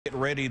get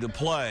ready to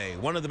play.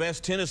 One of the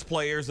best tennis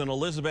players in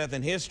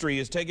Elizabethan history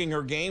is taking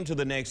her game to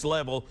the next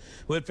level.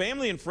 With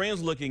family and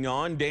friends looking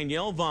on,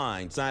 Danielle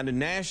Vines signed a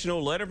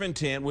national letter of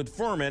intent with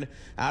Furman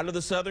out of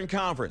the Southern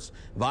Conference.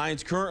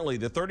 Vines, currently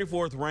the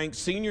 34th ranked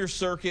senior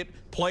circuit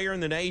player in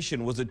the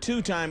nation, was a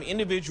two-time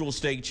individual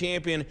state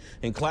champion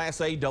in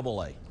Class A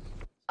AA.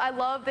 I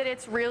love that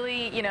it's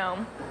really,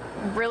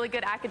 really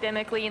good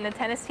academically, and the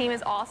tennis team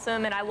is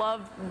awesome, and I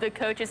love the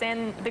coaches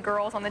and the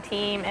girls on the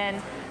team,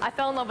 and I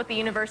fell in love with the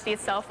university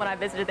itself when I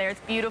visited there. It's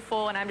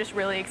beautiful, and I'm just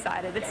really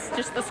excited. It's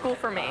just the school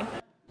for me.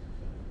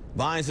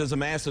 Vines has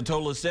amassed a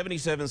total of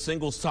 77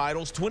 singles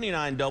titles,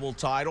 29 double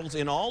titles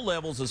in all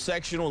levels of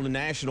sectional and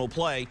national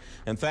play.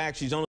 In fact, she's only